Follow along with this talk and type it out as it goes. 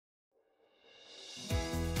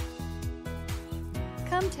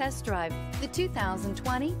Come test drive the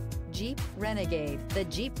 2020 Jeep Renegade. The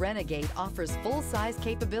Jeep Renegade offers full-size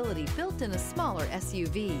capability built in a smaller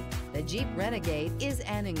SUV. The Jeep Renegade is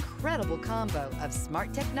an incredible combo of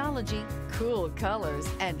smart technology, cool colors,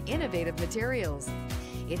 and innovative materials.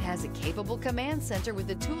 It has a capable command center with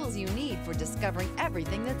the tools you need for discovering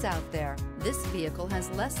everything that's out there. This vehicle has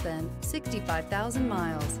less than 65,000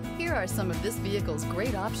 miles. Here are some of this vehicle's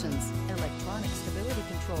great options: electronic stability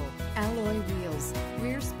control, alloy wheels,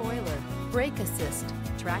 rear spoiler, brake assist,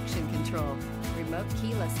 traction control, remote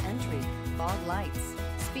keyless entry, fog lights,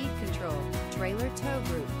 speed control, trailer tow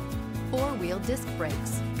group, four-wheel disc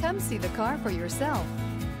brakes. Come see the car for yourself.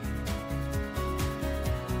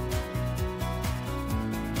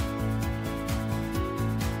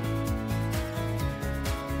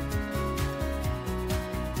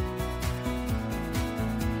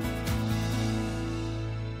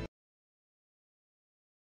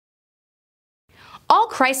 All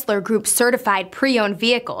Chrysler Group certified pre-owned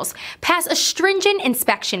vehicles pass a stringent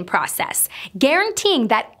inspection process, guaranteeing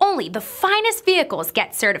that only the finest vehicles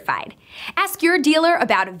get certified. Ask your dealer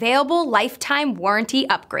about available lifetime warranty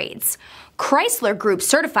upgrades. Chrysler Group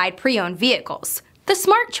certified pre-owned vehicles, the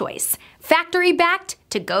smart choice, factory backed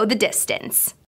to go the distance.